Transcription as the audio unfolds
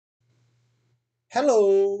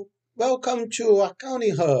Hello, welcome to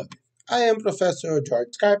Accounting Hub. I am Professor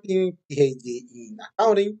George Carping, PhD in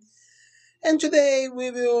accounting, and today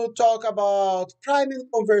we will talk about prime and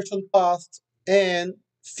conversion costs and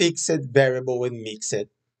fixed variable and mixed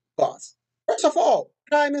costs. First of all,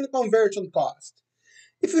 prime and conversion cost.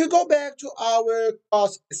 If we go back to our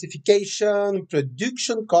cost specification,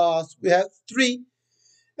 production costs, we have three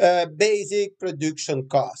basic production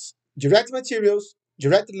costs: direct materials,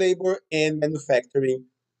 direct labor, and manufacturing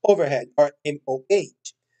overhead, or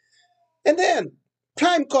MOH. And then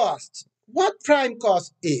prime cost. What prime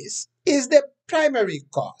cost is the primary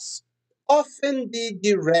cost, often the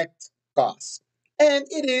direct cost, and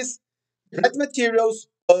it is direct materials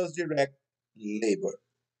plus direct labor.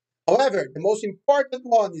 However, the most important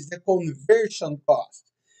one is the conversion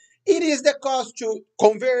cost. It is the cost to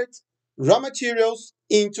convert raw materials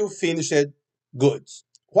into finished goods.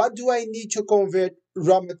 What do I need to convert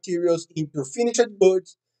raw materials into finished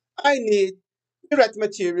goods? I need direct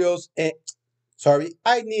materials and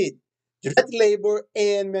I need direct labor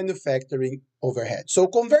and manufacturing overhead. So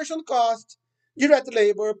conversion cost, direct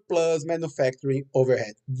labor plus manufacturing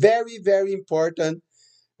overhead. Very, very important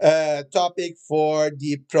topic for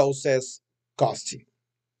the process costing.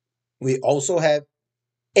 We also have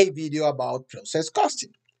a video about process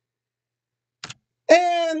costing.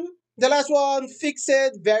 And the last one, fixed,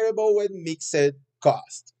 variable, and mixed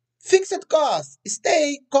cost. Fixed costs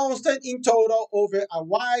stay constant in total over a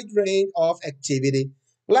wide range of activity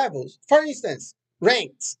levels. For instance,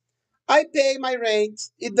 rent. I pay my rent.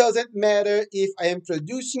 It doesn't matter if I am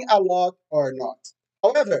producing a lot or not.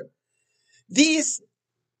 However, this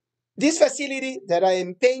this facility that I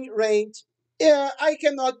am paying rent, I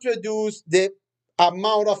cannot produce the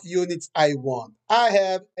amount of units I want. I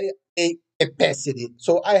have a capacity,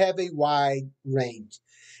 so I have a wide range.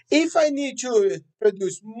 If I need to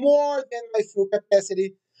produce more than my full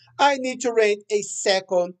capacity, I need to rent a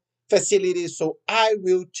second facility, so I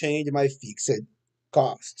will change my fixed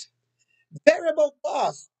cost. Variable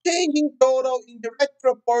cost, changing total in direct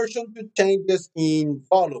proportion to changes in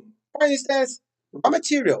volume. For instance, raw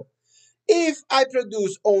material. If I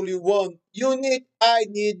produce only one unit, I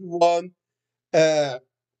need uh,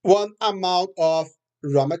 one amount of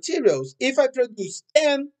raw materials. If I produce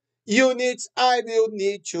 10 units, I will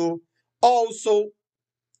need to also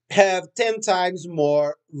have 10 times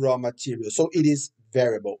more raw materials. So it is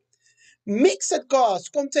variable. Mixed costs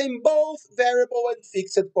contain both variable and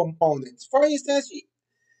fixed components. For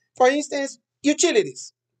instance,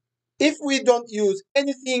 utilities. If we don't use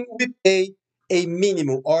anything, we pay a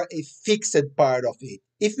minimum or a fixed part of it.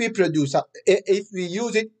 If we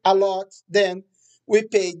use it a lot, then we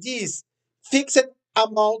pay this fixed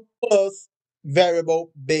amount plus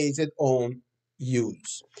variable based on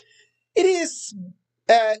use. It is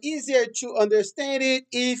easier to understand it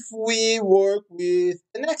if we work with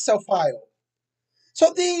an Excel file.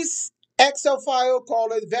 So this Excel file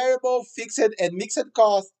called variable, fixed, and mixed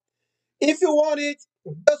cost. If you want it,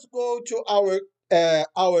 just go to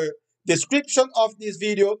our description of this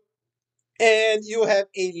video, and you have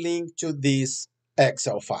a link to this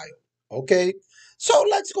Excel file. Okay, so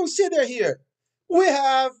let's consider here. We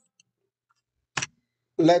have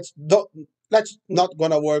let's not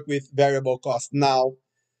gonna work with variable cost now.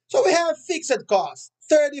 So we have fixed cost,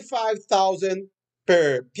 35,000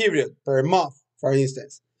 per period per month, for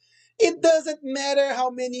instance. It doesn't matter how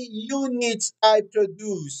many units I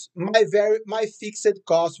produce, my fixed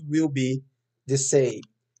cost will be the same.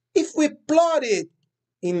 If we plot it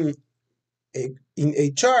in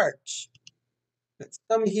a chart, let's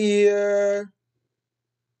come here.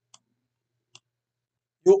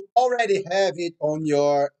 You already have it on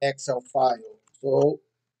your Excel file. So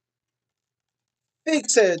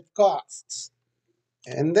fixed costs,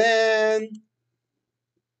 and then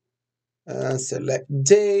select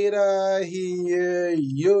data here.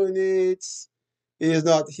 Units is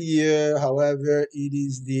not here. However, it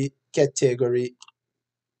is the category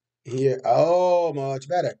here. Oh, much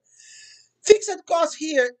better. Fixed cost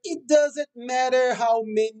here, it doesn't matter how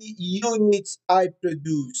many units I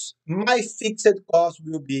produce. My fixed cost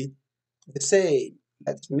will be the same.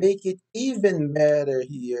 Let's make it even better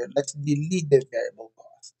here. Let's delete the variable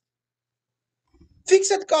cost.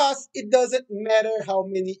 Fixed cost, it doesn't matter how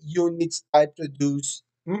many units I produce.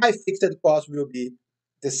 My fixed cost will be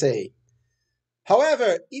the same.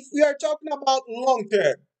 However, if we are talking about long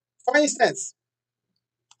term, for instance,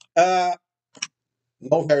 uh,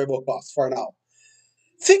 no variable cost for now.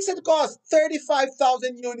 Fixed cost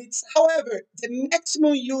 35,000 units. However, the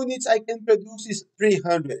maximum units I can produce is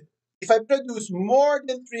 300. If I produce more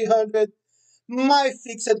than 300, my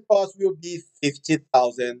fixed cost will be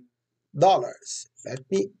 50,000 dollars. Let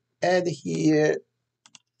me add here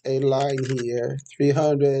a line here,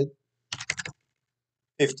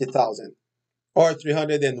 350,000 or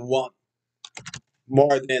 301,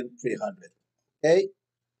 more than 300. Okay.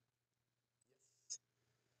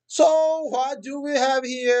 So what do we have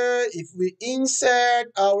here? If we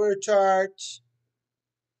insert our chart,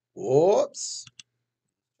 whoops,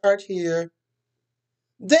 chart here,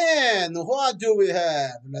 then what do we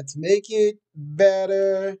have? Let's make it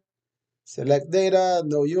better. Select data,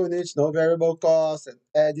 no units, no variable cost, and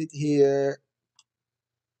add it here.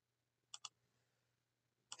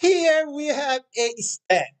 Here we have a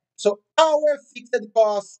step. So our fixed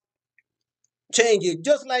cost changes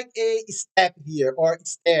just like a step here or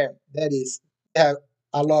stair. That is, have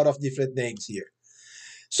a lot of different names here.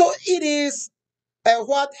 So it is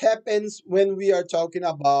what happens when we are talking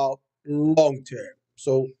about long term.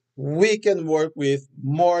 So we can work with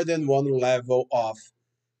more than one level of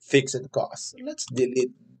fixed costs. Let's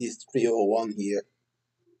delete this 301 here.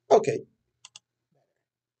 Okay.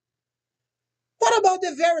 What about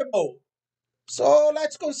the variable? So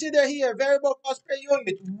let's consider here variable cost per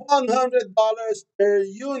unit, $100 per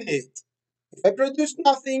unit. If I produce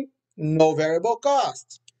nothing, no variable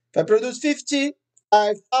cost. If I produce 50,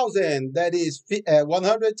 5,000, that is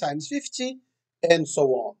 100 times 50, and so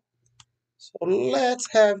on. So let's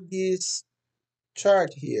have this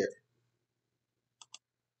chart here.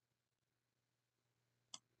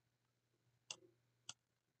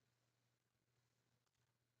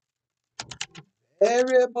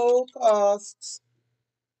 Variable costs.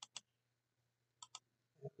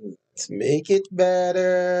 Let's make it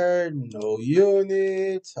better. No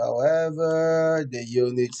units. However, the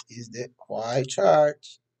units is the Y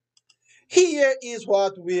chart. Here is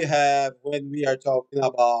what we have when we are talking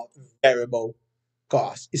about variable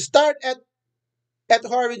cost. Start at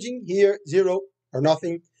origin here, 0 or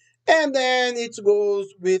nothing, and then it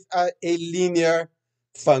goes with a linear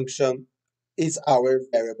function is our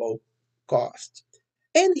variable cost.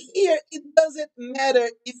 And here it doesn't matter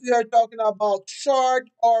if we are talking about short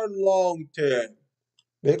or long term,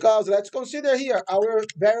 because let's consider here our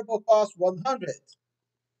variable cost 100.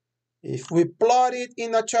 If we plot it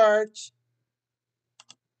in a chart,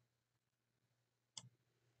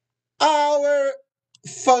 our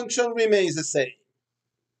function remains the same.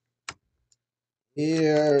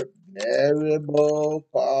 Here, variable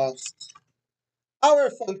cost. Our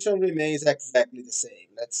function remains exactly the same.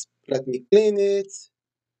 Let me clean it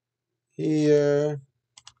here.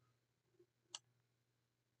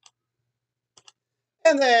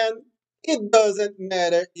 And then it doesn't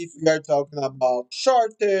matter if we are talking about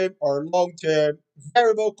short term or long term,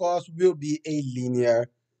 variable cost will be a linear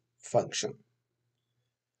function.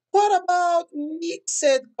 What about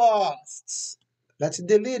mixed costs? Let's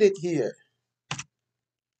delete it here.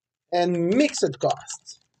 And mixed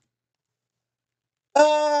costs.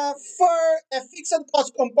 For a fixed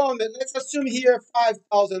cost component, let's assume here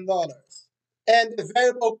 $5,000. And the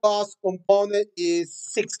variable cost component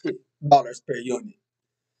is $60 per unit.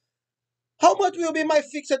 How much will be my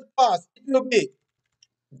fixed cost? It will be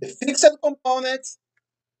the fixed component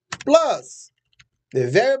plus the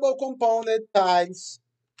variable component times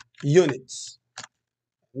units.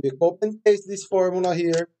 We copy and paste this formula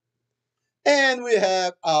here, and we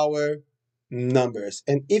have our numbers.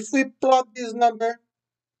 And if we plot this number,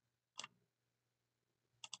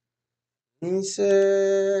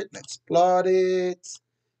 insert, let's plot it,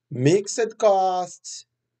 mixed costs,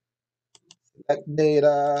 select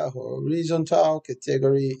data, horizontal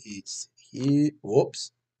category, it's here,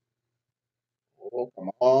 whoops, oh,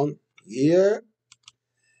 come on, here.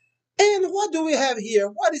 And what do we have here?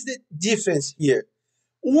 What is the difference here?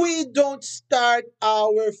 We don't start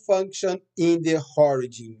our function in the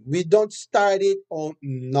origin. We don't start it on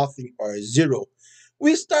nothing or zero.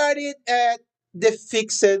 We start it at the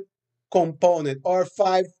fixed component or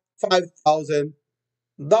 $5,000,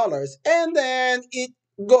 and then it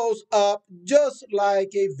goes up just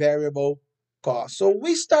like a variable cost. So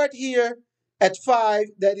we start here at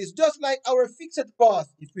 5. That is just like our fixed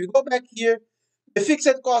cost. If we go back here, the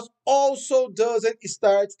fixed cost also doesn't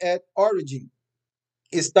start at origin.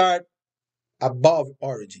 It starts above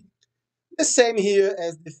origin. The same here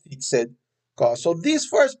as the fixed cost. So this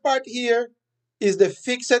first part here is the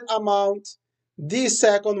fixed amount. This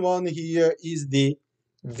second one here is the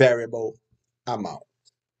variable amount.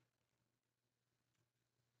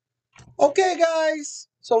 Okay, guys.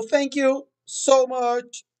 So thank you so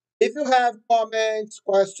much. If you have comments,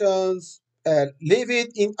 questions, leave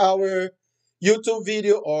it in our YouTube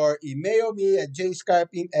video or email me at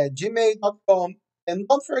jscarping@gmail.com. And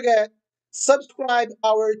don't forget, Subscribe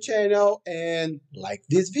our channel and like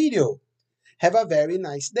this video. Have a very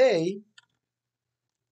nice day.